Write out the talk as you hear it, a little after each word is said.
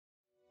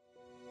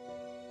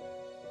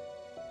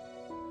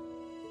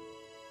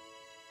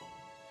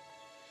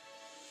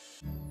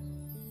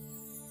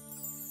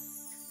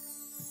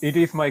It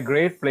is my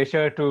great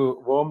pleasure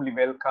to warmly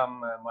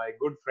welcome my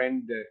good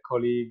friend,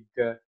 colleague,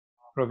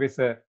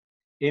 Professor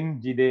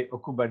Njideka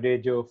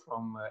Okubadejo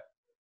from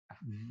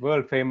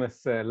world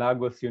famous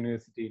Lagos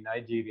University,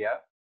 Nigeria.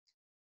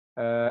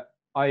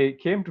 I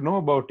came to know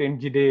about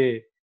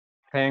Njideka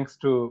thanks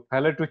to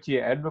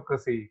Palatucci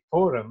Advocacy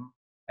Forum,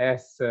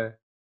 as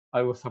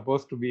I was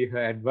supposed to be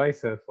her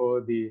advisor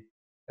for the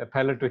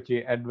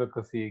Palatucci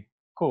Advocacy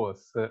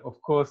course. Of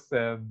course,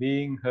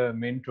 being her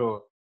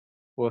mentor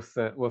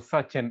was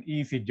such an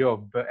easy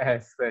job,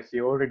 as she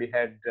already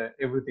had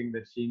everything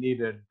that she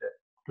needed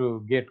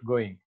to get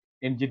going.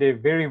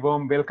 Njideka, very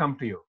warm welcome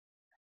to you.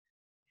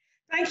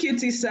 Thank you,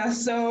 Tissa.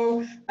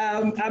 So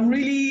I'm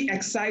really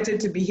excited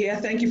to be here.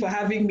 Thank you for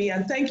having me,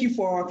 and thank you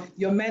for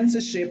your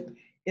mentorship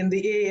in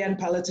the AAN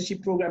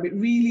Palatucci program. It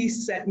really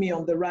set me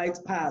on the right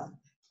path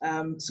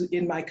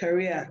in my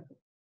career.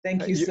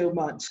 Thank you so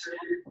much.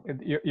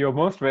 You're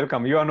most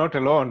welcome. You are not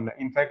alone.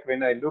 In fact,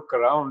 when I look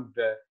around,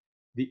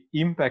 the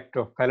impact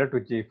of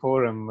Palatucci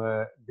Forum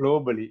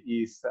globally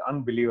is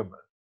unbelievable.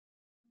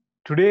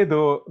 Today,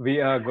 though,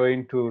 we are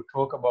going to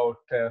talk about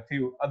a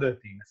few other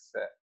things.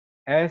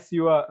 As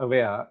you are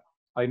aware,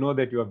 I know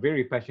that you are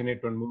very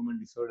passionate on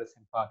movement disorders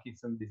and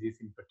Parkinson's disease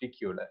in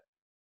particular.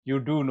 You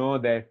do know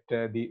that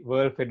the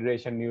World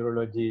Federation of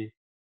Neurology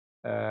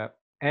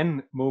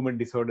and Movement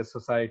Disorder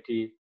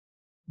Society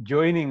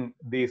joining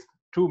these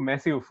two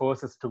massive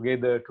forces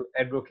together to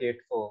advocate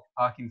for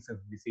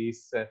Parkinson's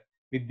disease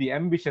with the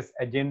ambitious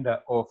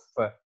agenda of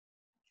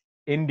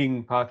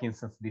ending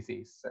Parkinson's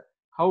disease.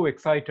 How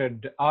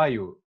excited are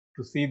you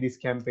to see this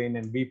campaign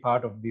and be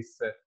part of this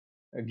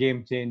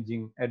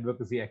game-changing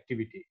advocacy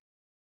activity?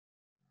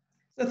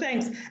 So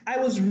thanks. I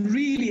was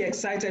really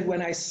excited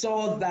when I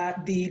saw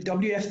that the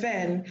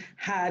WFN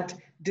had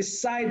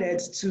decided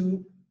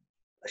to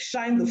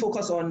shine the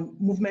focus on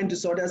movement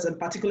disorders and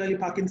particularly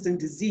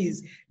Parkinson's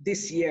disease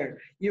this year.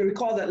 You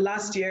recall that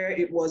last year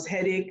it was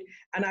headache,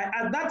 and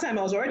at that time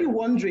I was already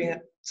wondering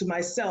to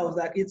myself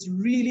that it's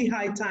really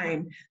high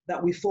time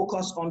that we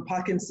focus on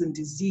Parkinson's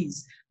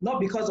disease,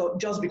 not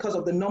just because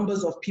of the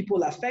numbers of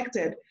people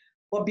affected,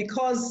 but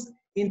because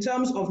in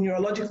terms of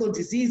neurological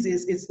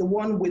diseases, it's the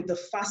one with the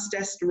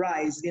fastest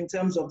rise in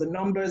terms of the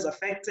numbers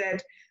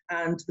affected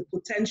and the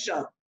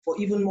potential for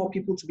even more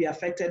people to be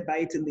affected by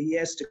it in the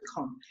years to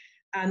come.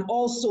 And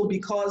also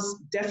because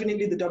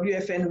definitely the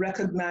WFN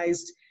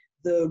recognized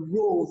the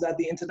role that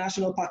the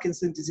International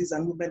Parkinson's Disease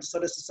and Movement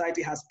Disorder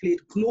Society has played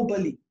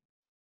globally,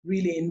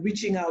 really in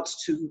reaching out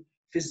to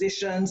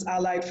physicians,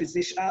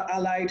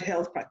 allied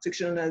health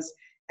practitioners,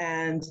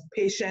 and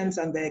patients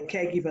and their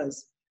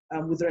caregivers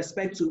with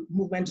respect to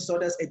movement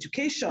disorders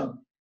education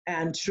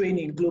and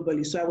training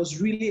globally. So I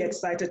was really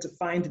excited to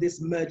find this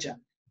merger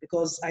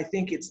because I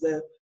think it's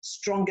the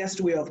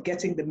strongest way of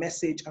getting the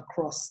message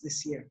across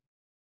this year.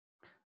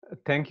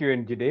 Thank you,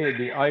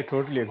 Njideka. I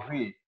totally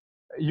agree.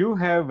 You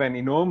have an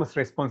enormous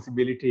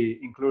responsibility,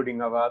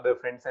 including our other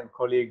friends and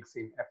colleagues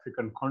in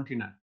African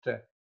continent,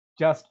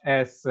 just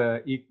as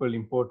equal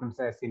importance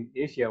as in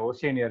Asia,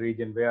 Oceania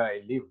region where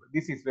I live.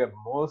 This is where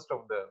most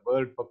of the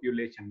world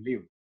population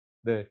live,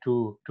 the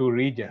two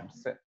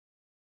regions.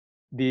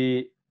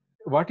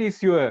 What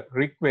is your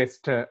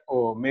request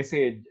or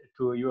message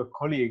to your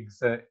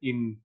colleagues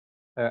in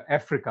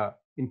Africa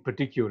in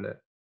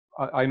particular?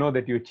 I know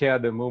that you chair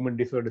the movement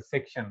disorder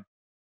section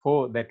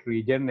for that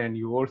region, and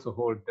you also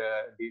hold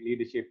the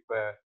leadership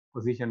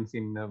positions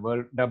in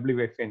World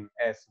WFN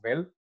as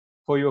well.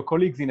 For your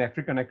colleagues in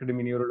African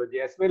Academy of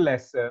Neurology, as well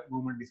as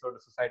Movement Disorder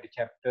Society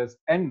chapters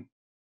and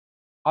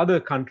other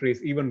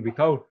countries, even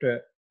without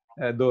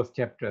those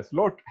chapters. A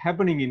lot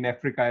happening in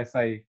Africa, as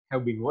I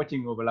have been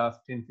watching over the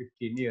last 10,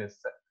 15 years.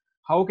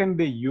 How can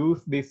they use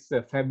this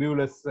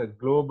fabulous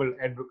global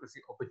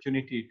advocacy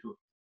opportunity to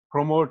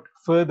promote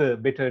further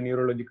better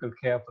neurological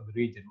care for the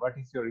region? What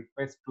is your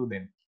request to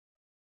them?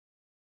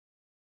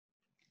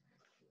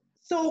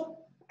 So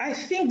I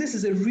think this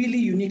is a really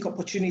unique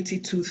opportunity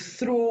to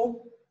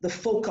throw the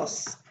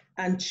focus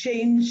and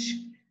change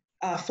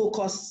our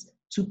focus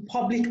to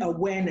public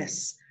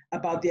awareness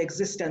about the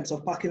existence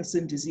of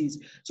Parkinson's disease.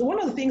 So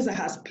one of the things that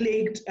has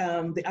plagued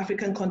the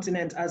African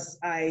continent, as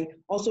I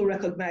also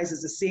recognize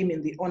is the same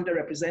in the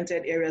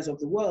underrepresented areas of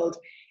the world,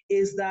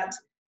 is that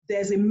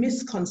there's a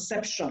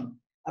misconception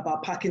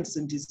about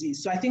Parkinson's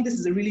disease. So I think this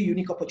is a really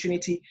unique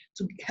opportunity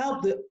to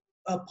help the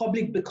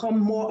public become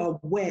more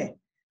aware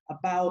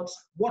about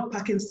what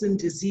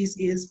Parkinson's disease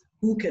is,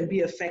 who can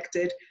be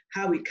affected,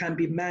 how it can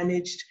be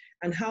managed,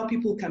 and how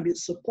people can be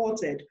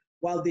supported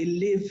while they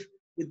live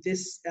with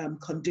this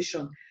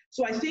condition.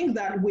 So I think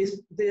that with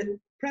the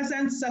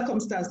present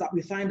circumstance that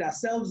we find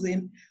ourselves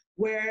in,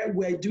 where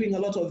we're doing a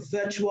lot of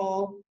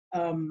virtual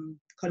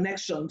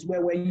connections,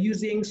 where we're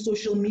using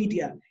social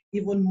media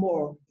even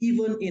more,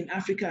 even in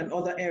Africa and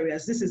other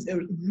areas, this is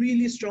a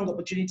really strong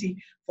opportunity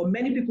for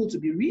many people to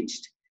be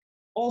reached,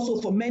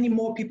 also for many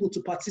more people to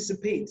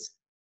participate.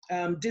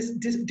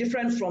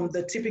 Different from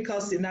the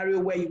typical scenario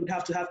where you would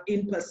have to have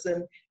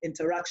in-person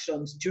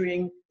interactions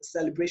during the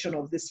celebration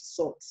of this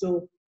sort.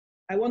 So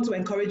I want to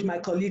encourage my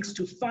colleagues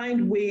to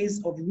find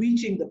ways of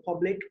reaching the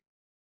public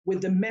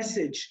with the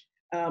message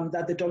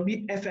that the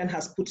WFN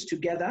has put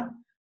together.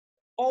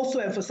 Also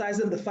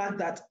emphasizing the fact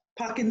that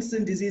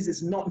Parkinson's disease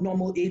is not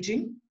normal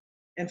aging,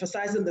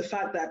 emphasizing the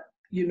fact that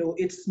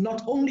it's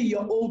not only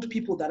your old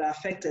people that are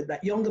affected,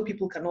 that younger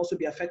people can also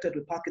be affected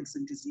with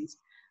Parkinson's disease,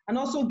 and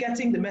also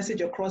getting the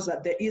message across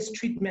that there is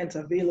treatment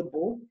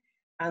available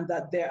and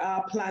that there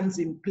are plans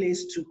in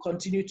place to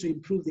continue to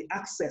improve the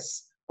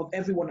access of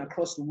everyone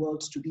across the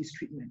world to these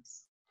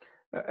treatments.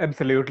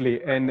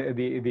 Absolutely, and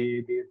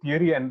the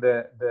theory and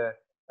the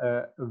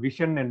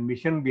vision and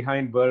mission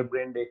behind World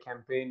Brain Day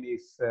campaign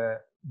is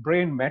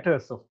brain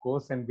matters, of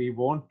course, and we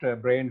want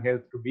brain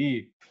health to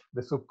be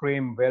the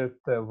supreme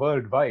wealth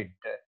worldwide.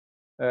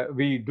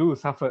 We do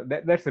suffer,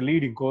 that's a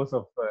leading cause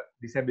of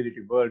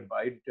disability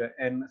worldwide,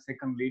 and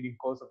second leading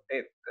cause of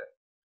death.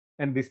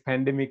 And this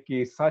pandemic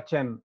is such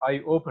an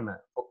eye-opener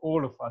for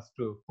all of us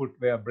to put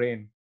where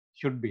brain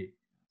should be.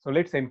 So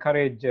let's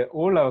encourage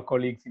all our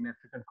colleagues in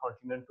African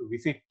continent to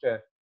visit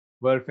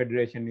World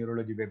Federation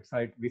Neurology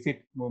website,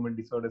 visit Movement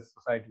Disorders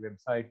Society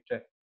website.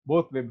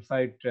 Both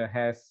website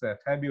has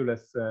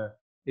fabulous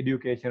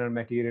educational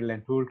material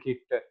and toolkit.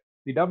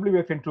 The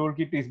WFN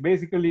toolkit is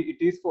basically, it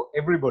is for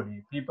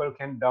everybody. People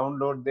can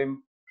download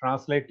them,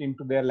 translate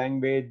into their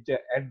language,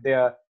 add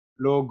their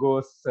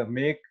logos,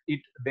 make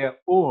it their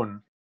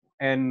own,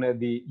 and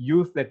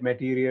use that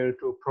material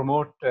to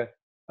promote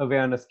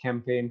awareness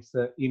campaigns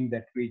in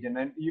that region.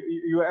 And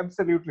you're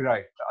absolutely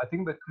right. I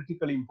think the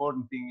critically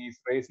important thing is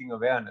raising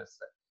awareness.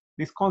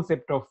 This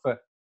concept of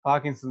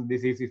Parkinson's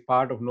disease is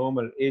part of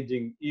normal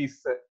aging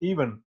is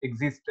even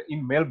exists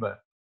in Melbourne,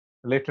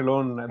 let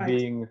alone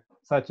being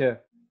such a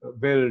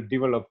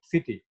well-developed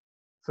city.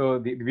 So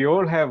we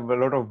all have a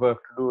lot of work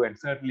to do, and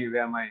certainly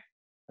where my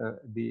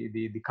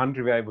the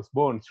country where I was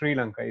born, Sri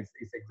Lanka, is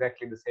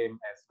exactly the same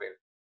as well.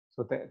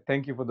 So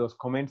thank you for those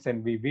comments,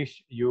 and we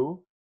wish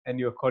you and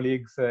your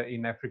colleagues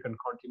in African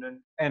continent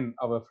and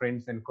our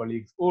friends and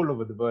colleagues all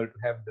over the world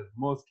to have the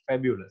most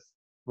fabulous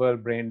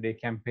World Brain Day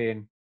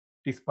campaign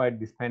despite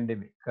this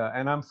pandemic.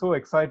 And I'm so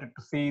excited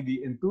to see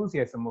the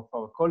enthusiasm of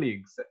our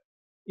colleagues.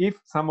 If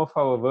some of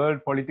our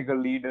world political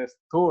leaders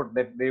thought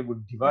that they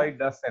would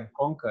divide us and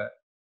conquer,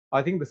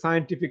 I think the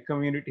scientific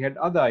community had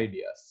other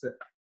ideas.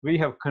 We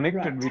have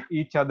connected with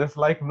each other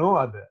like no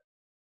other.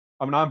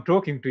 I mean, I'm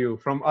talking to you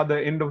from other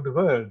end of the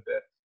world,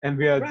 and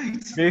we are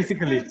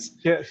basically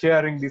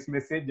sharing this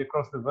message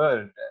across the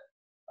world.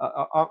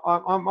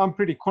 I'm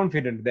pretty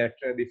confident that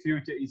the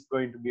future is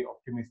going to be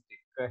optimistic.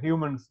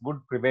 Humans would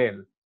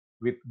prevail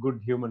with good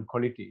human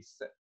qualities.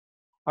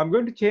 I'm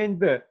going to change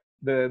the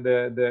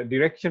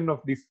direction of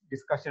this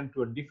discussion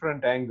to a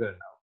different angle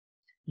now.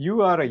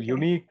 You are a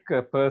unique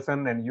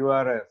person, and you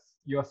are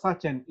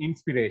such an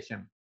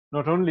inspiration,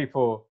 not only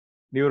for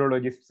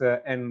neurologists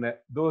and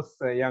those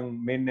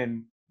young men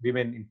and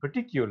women in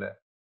particular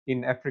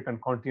in African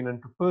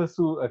continent to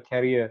pursue a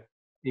career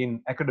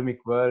in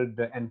academic world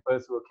and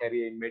pursue a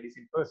career in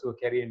medicine, pursue a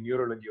career in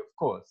neurology, of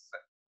course.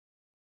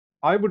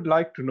 I would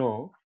like to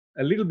know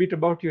a little bit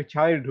about your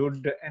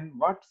childhood and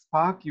what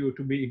sparked you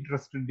to be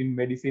interested in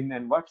medicine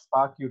and what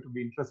sparked you to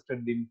be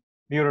interested in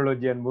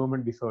neurology and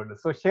movement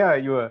disorders. So share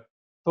your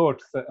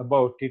thoughts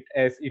about it,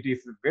 as it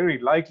is very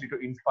likely to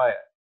inspire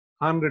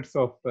hundreds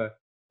of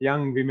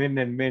young women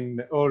and men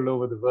all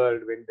over the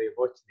world when they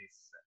watch this.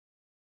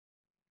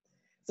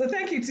 So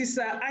thank you,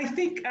 Tissa. I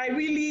think I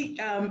really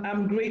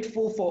am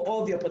grateful for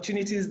all the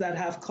opportunities that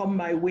have come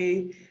my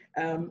way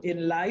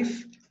in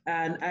life.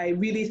 And I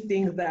really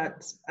think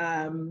that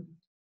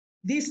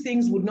these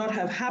things would not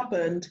have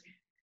happened,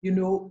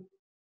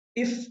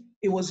 if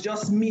it was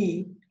just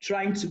me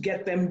trying to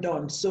get them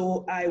done.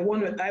 So I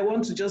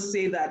want to just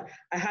say that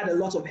I had a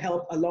lot of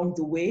help along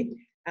the way,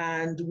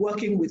 and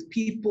working with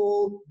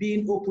people,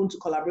 being open to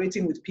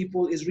collaborating with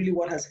people is really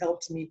what has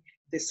helped me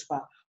this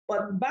far.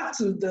 But back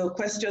to the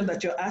question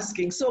that you're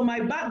asking. So my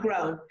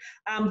background,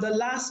 I'm the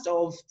last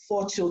of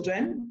 4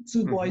 children,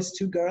 2 boys,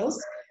 2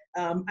 girls.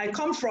 I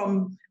come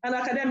from an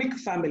academic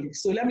family.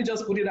 So let me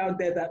just put it out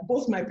there that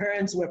both my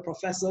parents were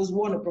professors,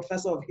 one a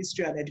professor of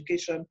history and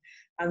education,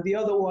 and the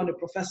other one a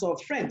professor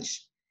of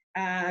French.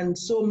 And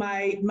so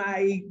my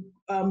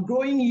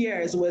growing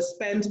years were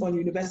spent on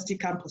university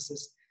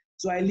campuses.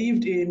 So I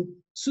lived in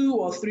 2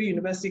 or 3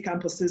 university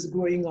campuses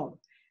growing up.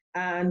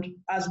 And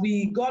as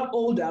we got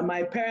older,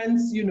 my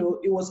parents,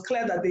 it was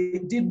clear that they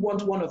did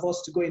want one of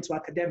us to go into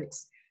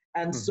academics.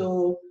 And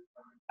so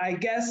I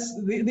guess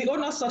the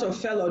onus sort of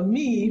fell on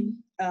me,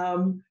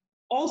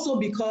 also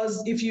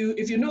because if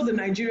you know the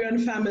Nigerian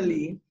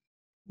family,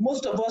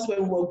 most of us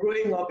when we were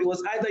growing up, it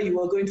was either you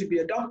were going to be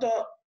a doctor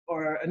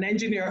or an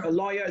engineer, a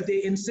lawyer.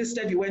 They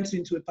insisted you went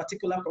into a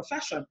particular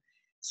profession.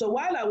 So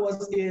while I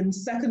was in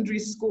secondary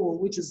school,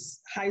 which is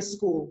high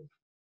school,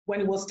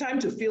 when it was time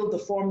to fill the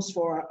forms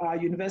for our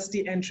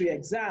university entry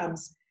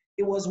exams,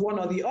 it was one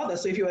or the other.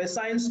 So if you were a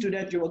science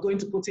student, you were going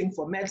to put in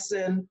for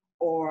medicine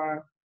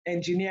or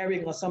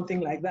engineering or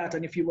something like that.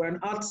 And if you were an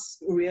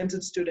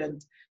arts-oriented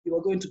student, you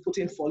were going to put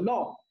in for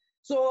law.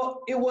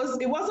 So it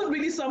wasn't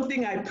really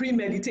something I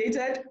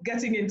premeditated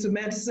getting into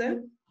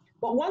medicine.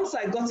 But once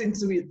I got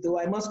into it, though,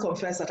 I must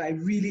confess that I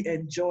really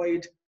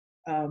enjoyed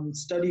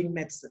studying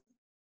medicine.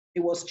 It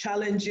was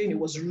challenging, it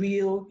was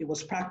real, it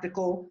was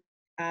practical.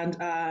 And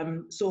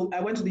so I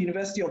went to the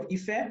University of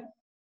Ife,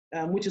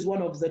 which is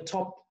one of the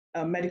top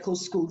medical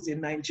schools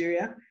in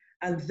Nigeria.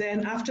 And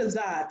then after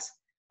that,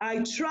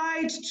 I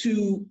tried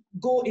to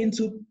go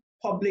into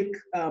private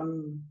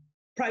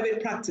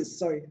practice,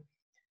 sorry.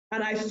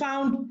 And I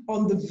found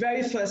on the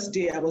very first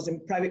day I was in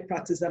private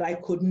practice that I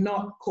could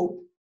not cope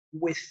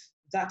with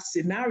that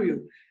scenario.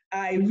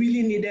 I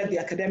really needed the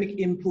academic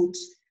input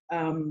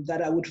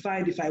that I would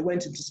find if I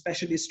went into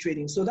specialist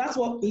training. So that's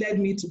what led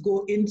me to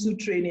go into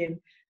training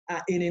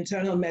in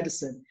internal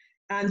medicine.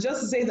 And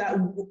just to say that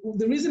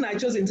the reason I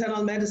chose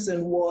internal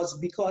medicine was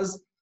because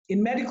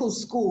in medical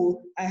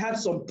school, I had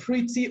some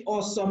pretty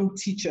awesome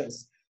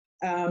teachers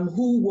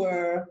who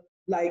were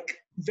like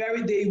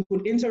they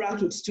would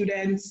interact with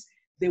students.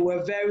 They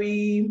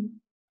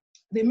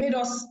made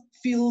us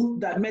feel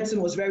that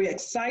medicine was very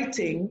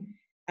exciting.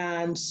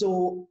 And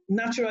so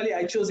naturally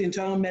I chose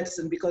internal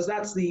medicine because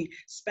that's the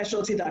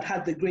specialty that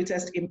had the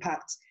greatest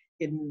impact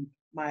in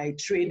my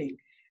training.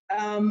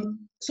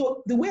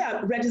 So the way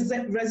our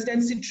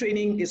residency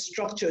training is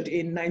structured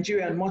in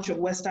Nigeria and much of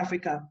West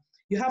Africa,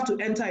 you have to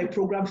enter a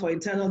program for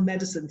internal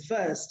medicine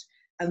first,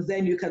 and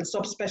then you can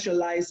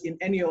subspecialize in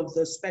any of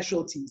the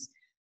specialties.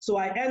 So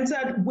I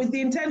entered with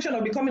the intention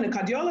of becoming a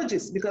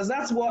cardiologist because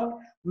that's what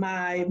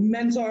my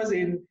mentors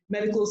in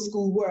medical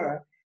school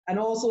were. And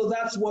also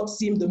that's what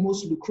seemed the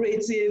most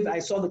lucrative. I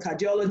saw the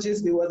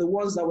cardiologists, they were the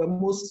ones that were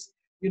most,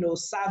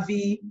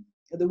 savvy.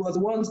 They were the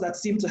ones that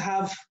seemed to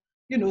have,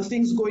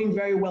 things going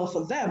very well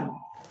for them.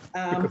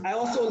 I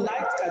also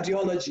liked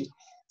cardiology.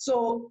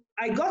 So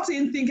I got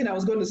in thinking I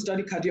was going to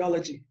study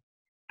cardiology.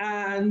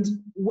 And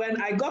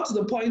when I got to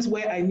the point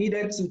where I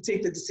needed to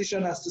take the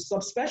decision as to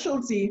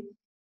subspecialty,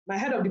 my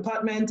head of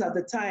department at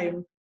the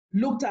time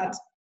looked at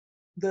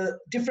the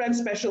different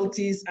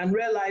specialties and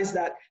realized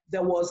that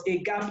there was a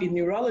gap in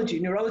neurology.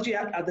 Neurology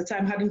at the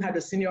time hadn't had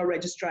a senior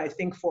registrar, I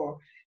think, for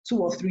 2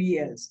 or 3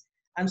 years.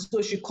 And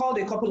so she called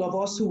a couple of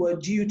us who were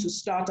due to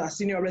start our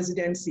senior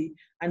residency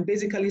and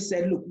basically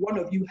said, look, one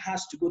of you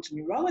has to go to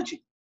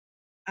neurology.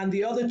 And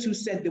the other two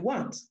said they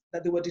weren't,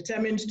 that they were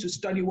determined to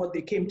study what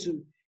they came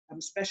to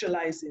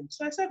specialize in.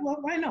 So I said, well,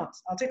 why not?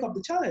 I'll take up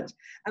the challenge.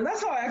 And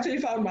that's how I actually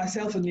found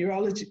myself in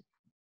neurology.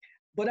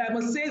 But I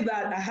must say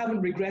that I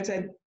haven't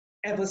regretted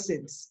ever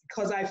since,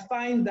 because I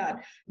find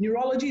that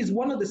neurology is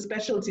one of the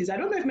specialties. I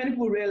don't know if many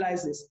people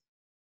realize this.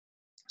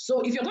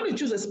 So if you're going to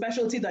choose a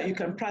specialty that you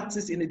can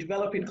practice in a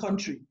developing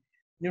country,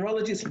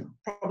 neurology is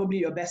probably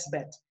your best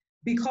bet,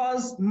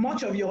 because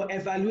much of your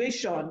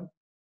evaluation,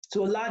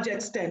 to a large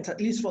extent, at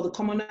least for the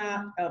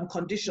commoner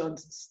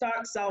conditions,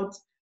 starts out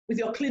with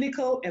your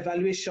clinical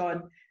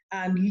evaluation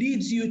and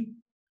leads you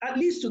at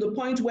least to the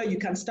point where you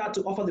can start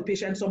to offer the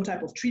patient some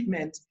type of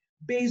treatment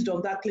based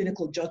on that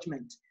clinical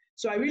judgment.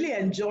 So I really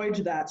enjoyed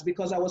that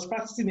because I was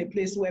practicing in a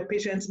place where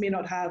patients may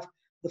not have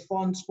the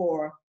funds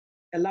for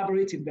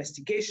elaborate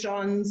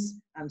investigations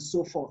and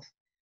so forth.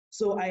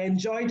 So I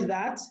enjoyed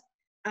that.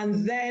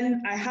 And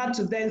then I had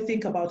to then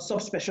think about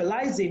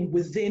subspecializing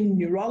within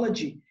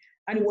neurology.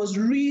 And it was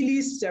really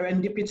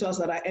serendipitous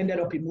that I ended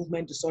up in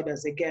movement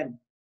disorders again.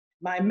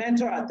 My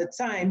mentor at the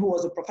time, who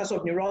was a professor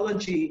of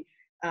neurology,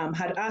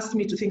 had asked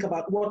me to think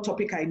about what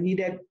topic I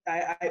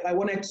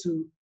wanted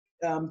to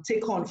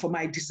take on for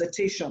my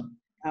dissertation,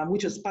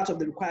 which was part of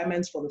the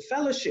requirements for the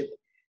fellowship.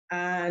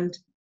 And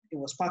it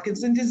was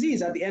Parkinson's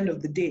disease at the end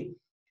of the day.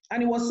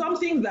 And it was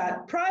something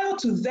that prior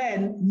to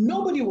then,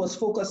 nobody was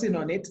focusing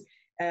on it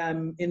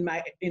in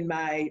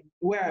my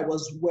where I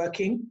was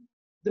working.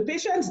 The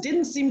patients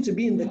didn't seem to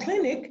be in the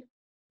clinic,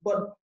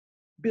 but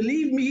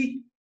believe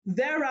me,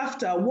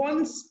 thereafter,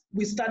 once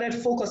we started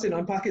focusing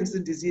on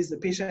Parkinson's disease, the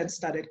patients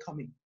started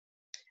coming.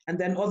 And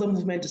then other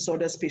movement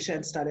disorders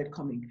patients started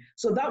coming.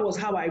 So that was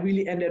how I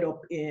really ended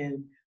up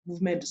in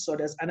movement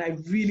disorders, and I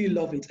really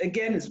love it.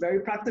 Again, it's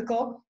very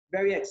practical,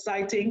 very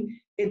exciting.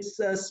 It's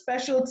a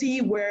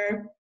specialty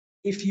where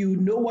if you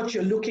know what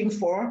you're looking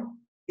for,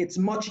 it's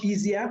much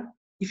easier.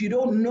 If you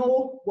don't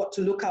know what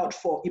to look out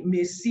for, it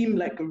may seem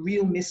like a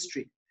real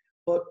mystery.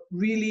 But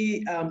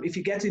really, if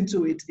you get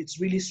into it, it's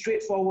really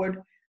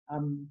straightforward,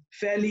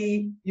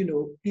 fairly,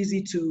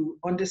 easy to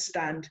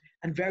understand,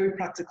 and very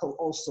practical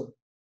also.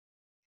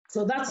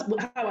 So that's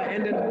how I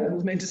ended up with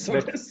movement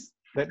disorders.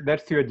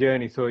 That's your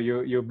journey. So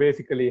you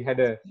basically had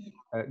a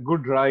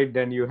good ride,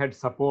 and you had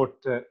support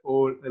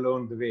all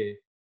along the way.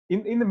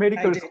 In the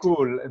medical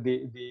school,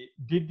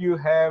 did you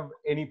have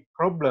any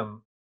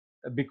problem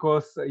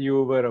because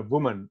you were a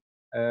woman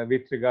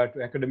with regard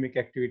to academic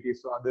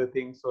activities or other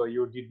things, or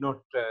you did not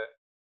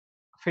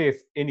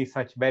face any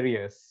such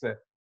barriers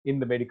in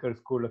the medical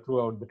school or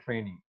throughout the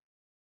training?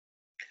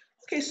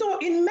 Okay, so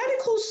in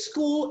medical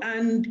school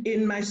and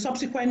in my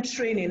subsequent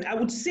training, I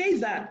would say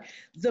that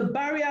the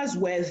barriers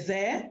were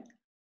there,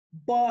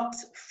 but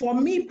for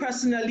me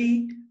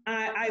personally,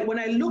 when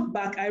I look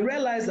back, I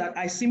realized that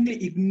I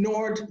simply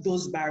ignored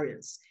those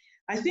barriers.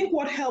 I think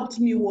what helped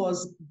me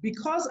was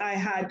because I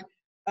had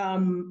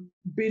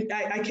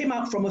I came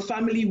out from a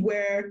family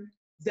where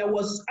there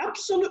was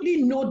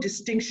absolutely no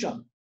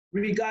distinction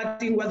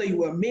regarding whether you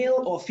were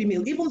male or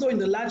female, even though in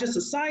the larger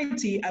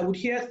society, I would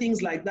hear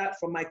things like that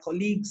from my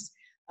colleagues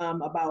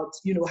about,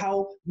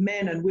 how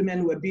men and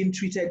women were being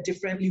treated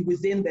differently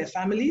within their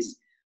families.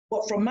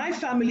 But from my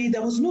family,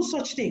 there was no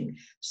such thing.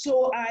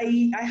 So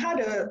I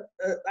had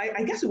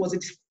I guess it was a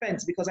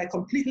defense because I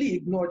completely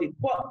ignored it.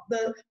 But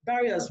the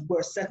barriers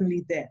were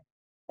certainly there,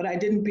 but I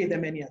didn't pay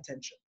them any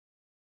attention.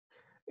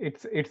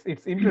 It's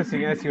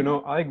interesting. As you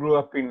know, I grew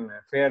up in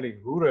fairly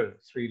rural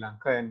Sri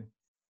Lanka, and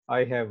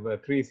I have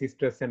 3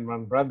 sisters and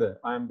 1 brother.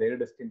 I am the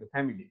eldest in the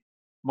family.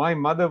 My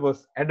mother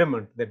was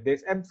adamant that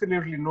there's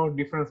absolutely no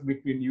difference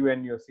between you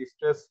and your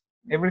sisters.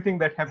 Everything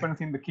that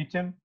happens in the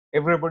kitchen,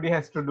 everybody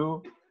has to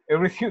do.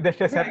 Everything that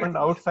has happened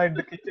outside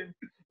the kitchen,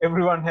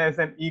 everyone has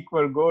an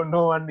equal go.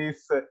 No one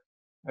is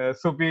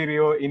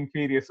superior,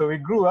 inferior. So we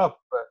grew up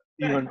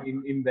even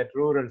in that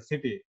rural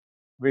city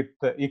with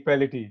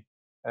equality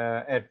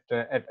at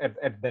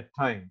that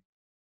time.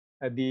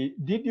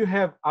 Did you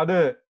have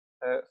other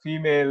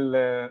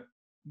female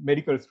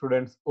medical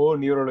students or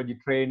neurology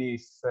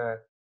trainees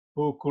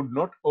who could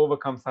not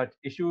overcome such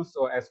issues,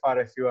 or as far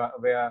as you are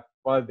aware,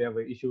 while there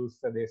were issues,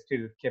 they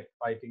still kept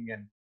fighting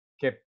and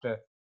kept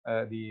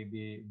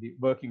the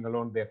working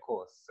along their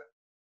course?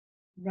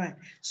 Right.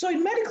 So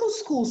in medical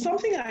school,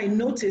 something I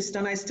noticed,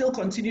 and I still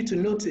continue to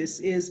notice,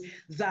 is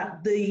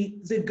that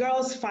the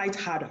girls fight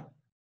harder.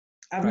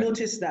 I've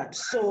noticed that.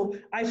 So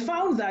I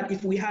found that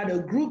if we had a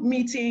group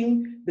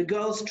meeting, the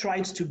girls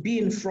tried to be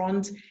in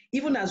front.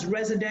 Even as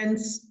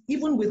residents,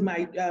 even with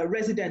my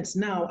residents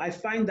now, I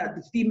find that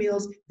the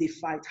females, they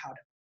fight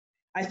harder.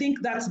 I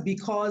think that's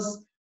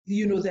because,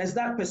 there's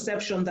that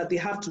perception that they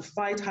have to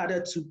fight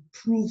harder to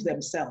prove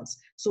themselves.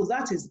 So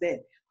that is there.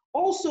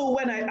 Also,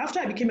 after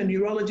I became a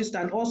neurologist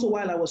and also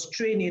while I was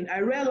training, I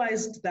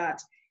realized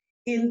that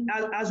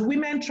as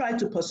women tried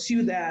to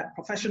pursue their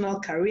professional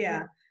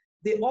career,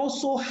 they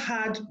also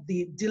had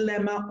the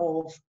dilemma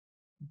of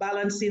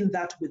balancing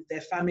that with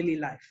their family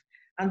life.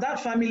 And that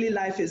family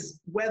life is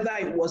whether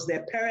it was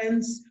their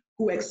parents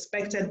who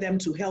expected them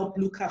to help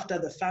look after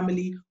the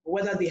family, or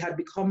whether they had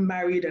become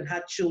married and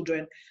had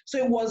children. So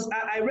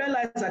I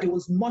realized that it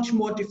was much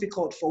more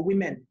difficult for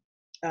women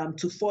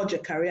to forge a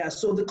career.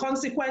 So the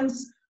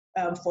consequence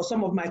for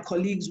some of my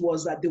colleagues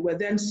was that they were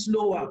then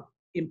slower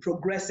in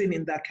progressing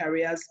in their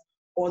careers,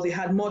 or they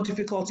had more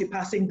difficulty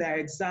passing their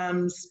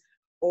exams,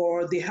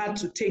 or they had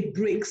to take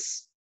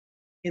breaks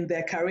in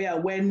their career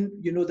when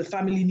the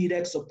family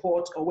needed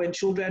support or when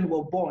children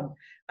were born.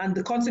 And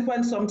the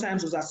consequence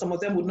sometimes was that some of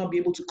them would not be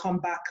able to come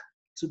back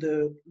to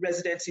the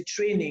residency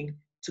training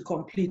to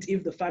complete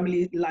if the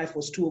family life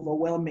was too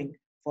overwhelming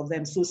for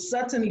them. So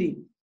certainly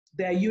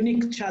there are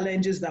unique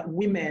challenges that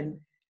women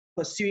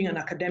pursuing an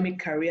academic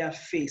career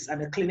face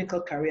and a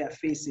clinical career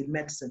face in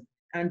medicine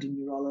and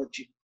in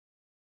neurology.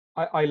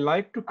 I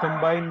like to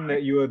combine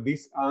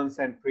this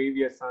answer and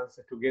previous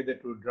answer together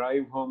to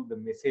drive home the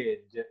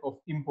message of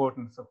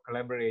importance of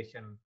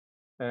collaboration.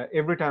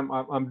 Every time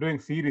I'm doing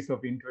series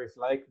of interviews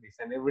like this,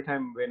 and every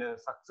time when a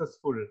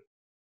successful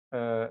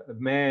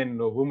man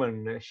or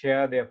woman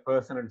share their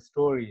personal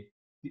story,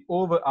 the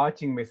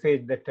overarching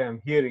message that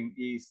I'm hearing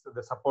is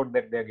the support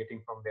that they're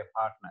getting from their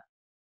partner.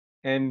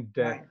 And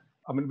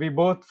I mean, we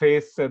both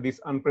face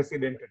this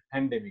unprecedented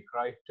pandemic,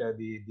 right?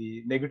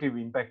 The negative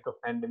impact of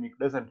pandemic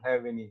doesn't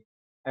have any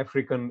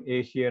African,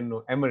 Asian,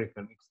 or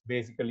American. It's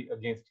basically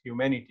against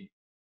humanity.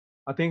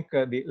 I think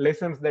the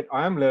lessons that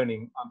I'm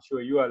learning, I'm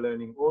sure you are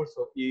learning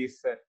also,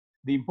 is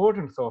the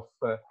importance of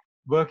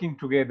working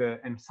together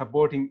and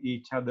supporting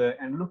each other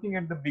and looking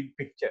at the big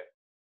picture.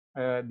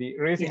 The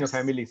raising a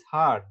family is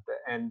hard,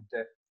 and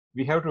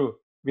we have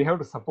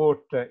to support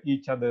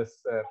each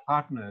other's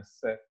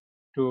partners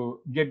to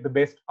get the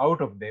best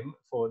out of them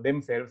for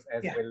themselves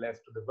as well as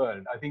to the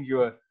world. I think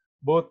your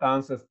both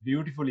answers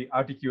beautifully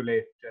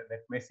articulate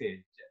that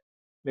message.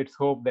 Let's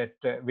hope that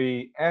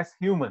we as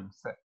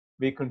humans,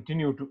 we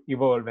continue to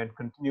evolve and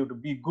continue to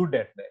be good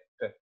at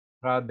that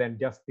rather than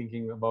just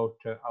thinking about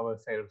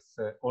ourselves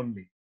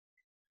only.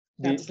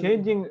 The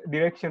changing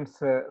directions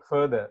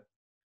further,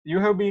 you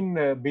have been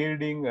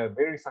building a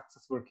very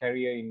successful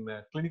career in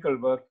clinical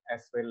work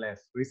as well as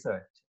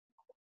research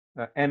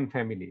and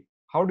family.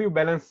 How do you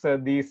balance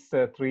these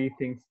 3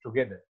 things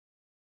together?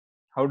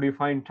 How do you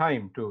find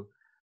time to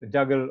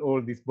juggle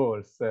all these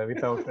balls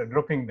without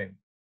dropping them?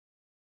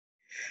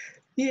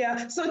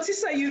 Yeah, so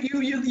Tissa,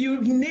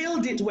 you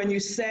nailed it when you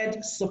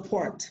said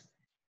support.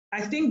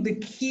 I think the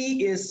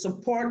key is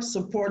support,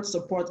 support,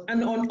 support,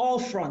 and on all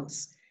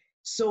fronts.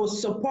 So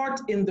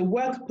support in the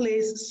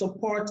workplace,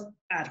 support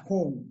at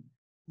home.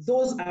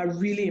 Those are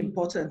really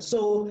important.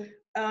 So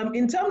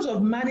in terms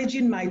of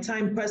managing my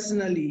time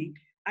personally,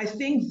 I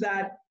think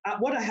that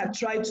what I had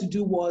tried to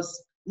do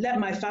was let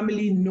my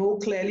family know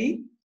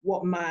clearly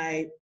what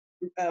my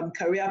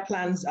career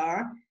plans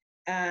are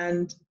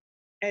and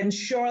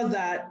ensure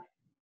that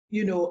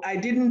you know, I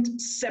didn't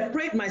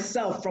separate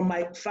myself from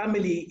my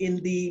family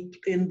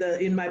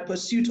in my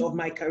pursuit of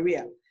my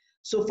career.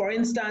 So for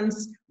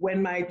instance,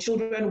 when my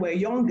children were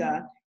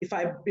younger, if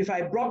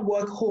I brought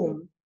work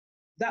home,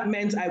 that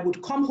meant I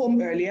would come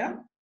home earlier,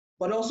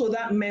 but also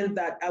that meant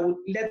that I would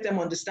let them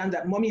understand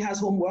that mommy has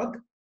homework.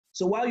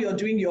 So while you're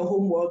doing your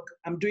homework,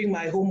 I'm doing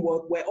my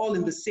homework. We're all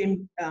in the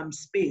same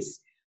space.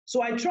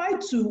 So I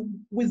tried to,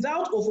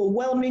 without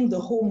overwhelming the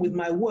home with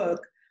my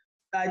work,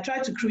 I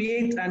tried to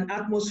create an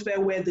atmosphere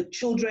where the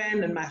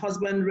children and my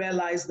husband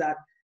realized that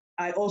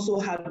I also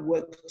had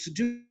work to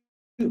do,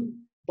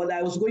 but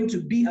I was going to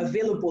be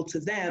available to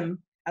them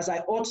as I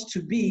ought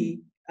to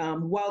be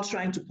while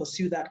trying to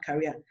pursue that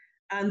career.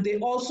 And they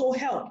also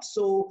helped.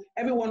 So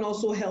everyone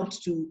also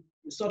helped to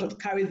sort of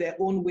carry their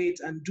own weight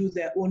and do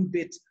their own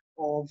bit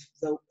of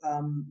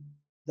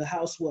the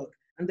housework.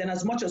 And then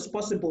as much as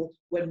possible,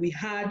 when we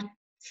had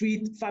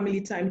free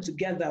family time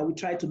together, we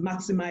tried to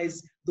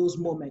maximize those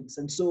moments.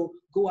 And so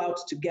go out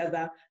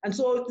together. And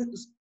so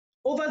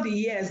over the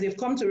years, they've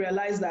come to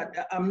realize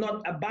that I'm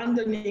not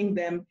abandoning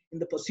them in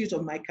the pursuit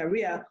of my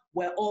career.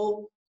 We're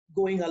all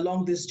going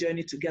along this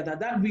journey together.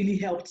 That really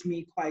helped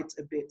me quite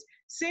a bit.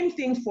 Same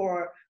thing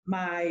for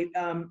my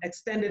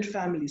extended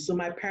family, so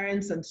my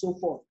parents and so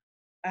forth.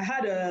 I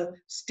had a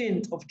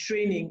stint of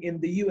training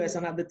in the US,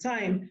 and at the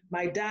time,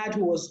 my dad,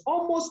 who was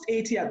almost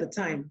 80 at the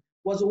time,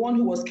 was the one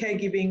who was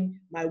caregiving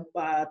my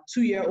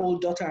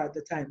 2-year-old daughter at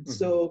the time. Mm-hmm.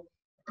 So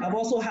I've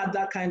also had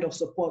that kind of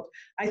support.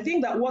 I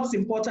think that what's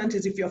important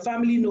is if your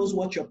family knows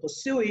what you're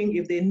pursuing,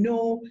 if they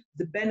know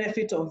the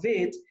benefit of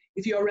it,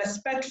 if you're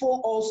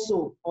respectful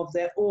also of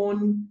their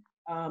own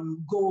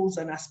goals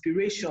and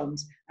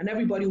aspirations, and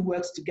everybody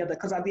works together,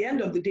 because at the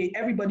end of the day,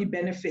 everybody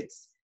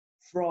benefits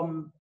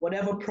from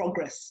whatever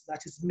progress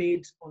that is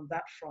made on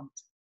that front.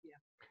 Yeah.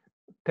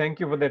 Thank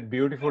you for that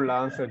beautiful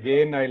answer.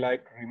 Again, I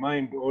like to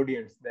remind the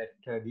audience that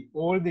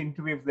all the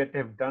interviews that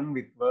I've done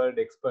with world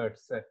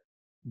experts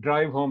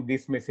drive home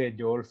this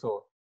message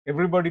also.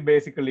 Everybody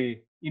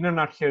basically, in a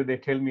nutshell, they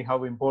tell me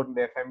how important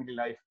their family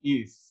life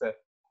is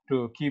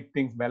to keep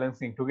things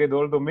balancing together,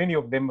 although many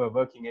of them were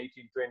working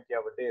 18,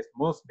 20-hour days,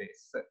 most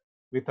days,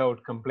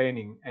 without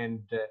complaining.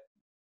 And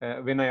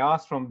when I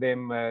ask from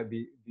them,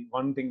 the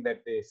one thing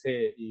that they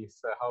say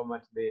is how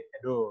much they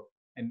adore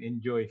and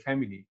enjoy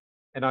family.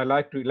 And I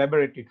like to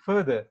elaborate it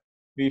further.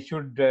 We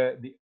should,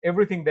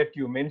 everything that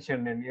you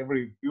mentioned and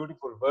every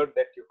beautiful word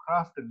that you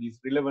crafted is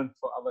relevant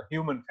for our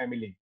human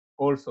family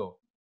also,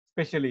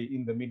 especially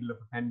in the middle of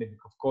a pandemic.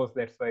 Of course,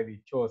 that's why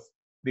we chose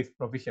this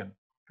profession,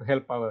 to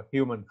help our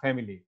human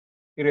family,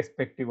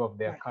 irrespective of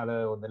their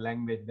color or the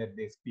language that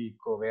they speak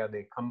or where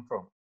they come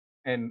from.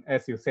 And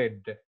as you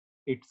said,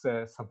 it's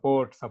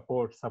support,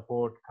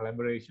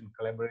 collaboration.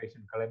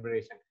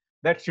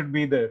 That should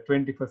be the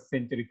 21st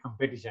century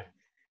competition.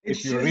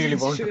 If you really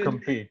want to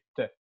compete.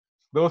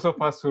 Those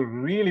of us who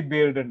really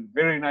build a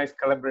very nice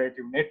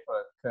collaborative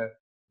network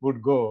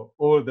would go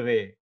all the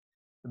way.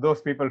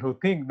 Those people who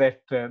think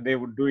that they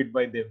would do it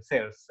by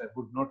themselves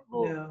would not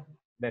go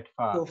that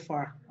far. Go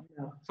far.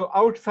 Yeah. So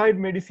outside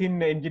medicine,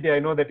 NGD, I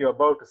know that you're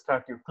about to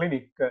start your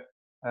clinic,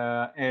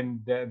 and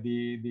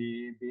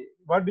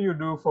what do you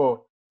do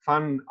for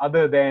fun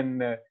other than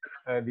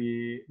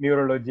the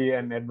neurology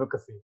and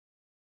advocacy?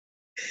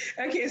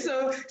 Okay,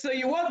 so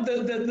you want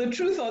the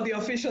truth or the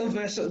official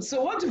version?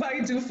 So what do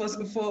I do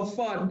for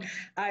fun?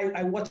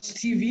 I watch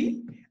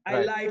TV.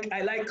 Right.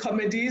 I like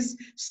comedies.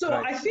 So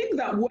right. I think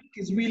that work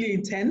is really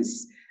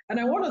intense, and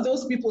I'm one of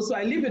those people. So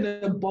I live in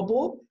a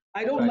bubble.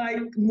 I don't right.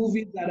 like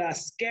movies that are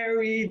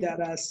scary, that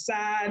are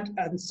sad,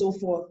 and so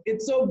forth.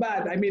 It's so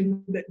bad. I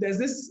mean, there's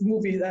this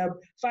movie,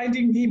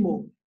 Finding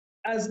Nemo.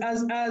 As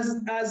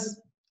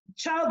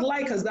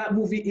childlike as that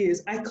movie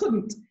is, I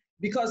couldn't,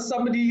 because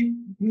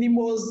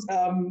Nemo's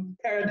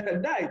parent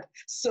had died.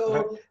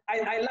 So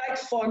I like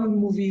fun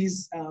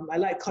movies. I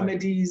like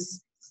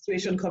comedies,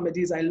 situation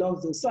comedies. I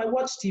love those. So I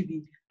watch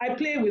TV. I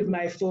play with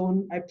my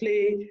phone. I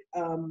play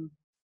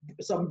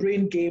some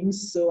brain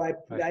games. So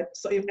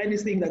so if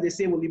anything that they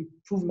say will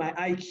improve my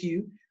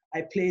IQ,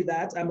 I play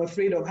that. I'm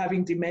afraid of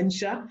having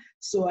dementia,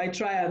 so I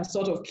try and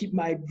sort of keep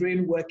my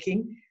brain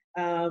working.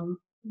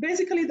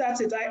 Basically,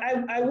 that's it.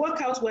 I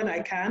work out when I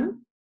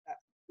can.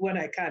 When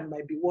I can,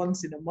 might be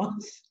once in a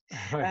month.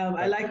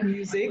 I like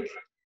music.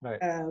 Right.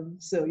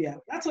 So yeah,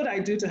 that's what I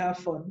do to have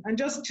fun, and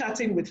just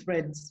chatting with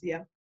friends.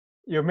 Yeah.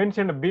 You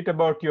mentioned a bit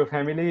about your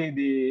family.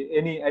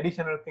 Any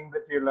additional thing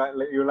that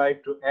you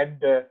like to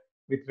add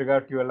with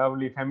regard to your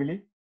lovely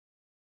family?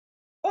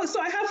 Oh, so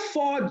I have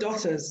 4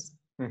 daughters,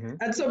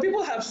 and so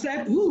people have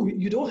said, "Ooh,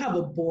 you don't have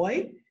a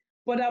boy?"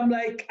 But I'm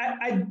like,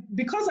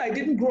 because I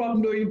didn't grow up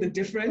knowing the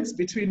difference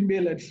between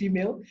male and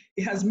female,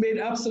 it has made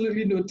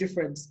absolutely no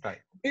difference. Right.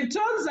 It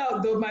turns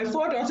out, though, my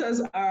 4 daughters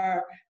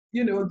are,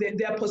 you know,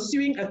 they're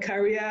pursuing a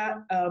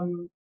career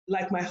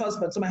like my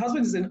husband. So my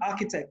husband is an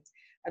architect,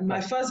 and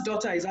my first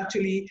daughter is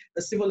actually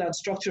a civil and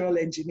structural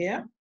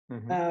engineer.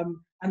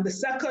 And the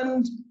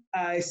second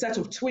set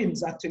of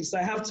twins, actually, so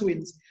I have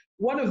twins.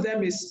 One of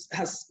them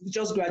has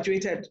just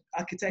graduated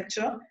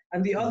architecture,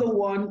 and the other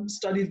one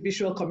studied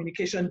visual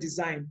communication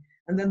design.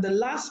 And then the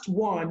last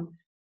one,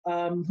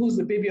 who's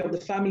the baby of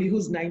the family,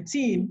 who's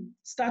 19,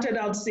 started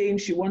out saying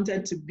she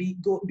wanted to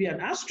be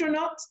an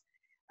astronaut.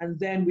 And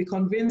then we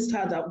convinced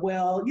her that,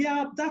 well,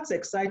 yeah, that's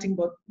exciting,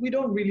 but we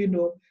don't really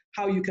know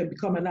how you can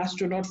become an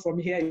astronaut from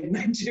here in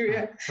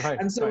Nigeria. Right,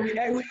 and so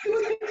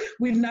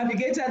we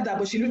navigated that,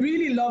 but she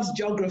really loves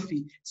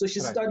geography. So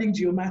she's studying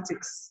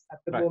geomatics at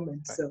the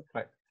moment. So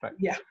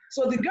yeah.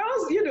 So the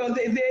girls, you know,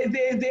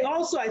 they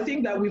also, I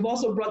think that we've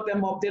also brought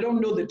them up. They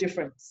don't know the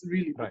difference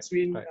really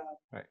between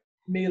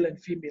male and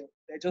female.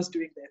 They're just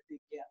doing their thing,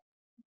 yeah.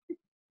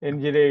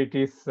 Njideka, it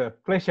is a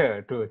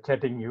pleasure to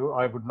chatting you.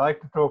 I would like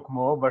to talk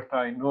more, but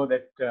I know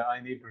that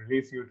I need to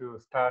release you to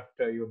start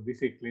your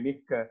busy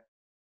clinic.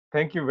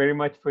 Thank you very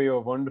much for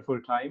your wonderful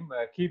time.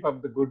 Keep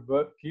up the good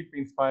work. Keep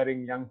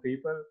inspiring young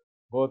people,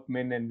 both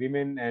men and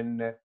women,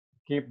 and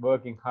keep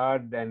working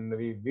hard. And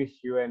we wish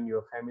you and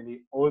your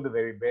family all the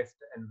very best.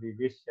 And we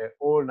wish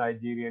all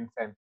Nigerians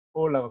and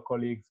all our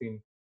colleagues in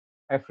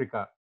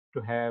Africa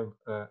to have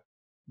a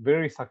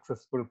very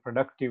successful,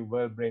 productive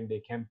World Brain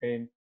Day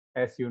campaign.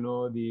 As you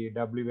know, the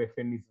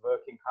WFN is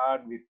working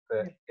hard with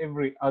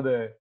every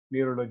other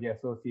neurology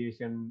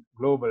association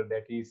global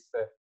that is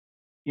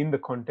in the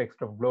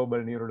context of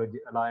Global Neurology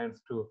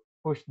Alliance to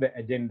push the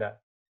agenda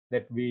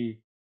that we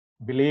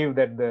believe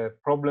that the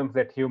problems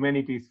that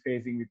humanity is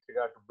facing with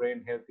regard to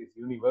brain health is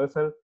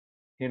universal.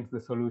 Hence,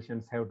 the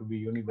solutions have to be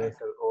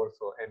universal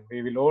also. And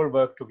we will all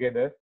work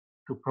together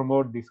to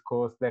promote this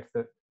cause.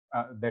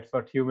 That's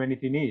what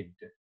humanity needs.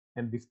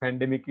 And this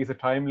pandemic is a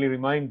timely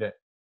reminder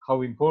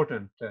how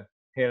important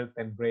health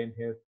and brain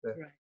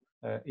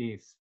health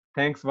is.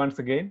 Thanks once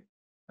again.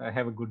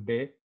 Have a good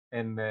day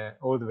and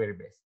all the very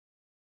best.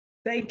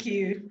 Thank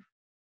you.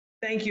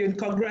 Thank you. And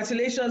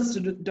congratulations to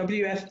the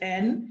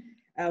WFN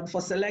for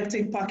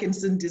selecting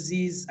Parkinson's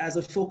disease as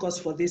a focus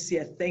for this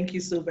year. Thank you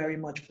so very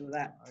much for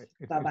that.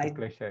 Bye-bye. It's a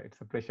pleasure. It's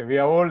a pleasure. We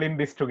are all in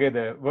this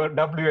together.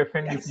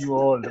 WFN is you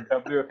all. The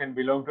WFN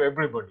belongs to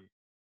everybody.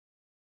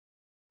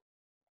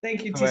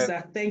 Thank you,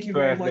 Tissa. Thank you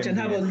very much, and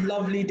have a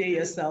lovely day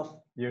yourself.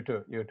 You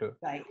too. You too.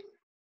 Bye.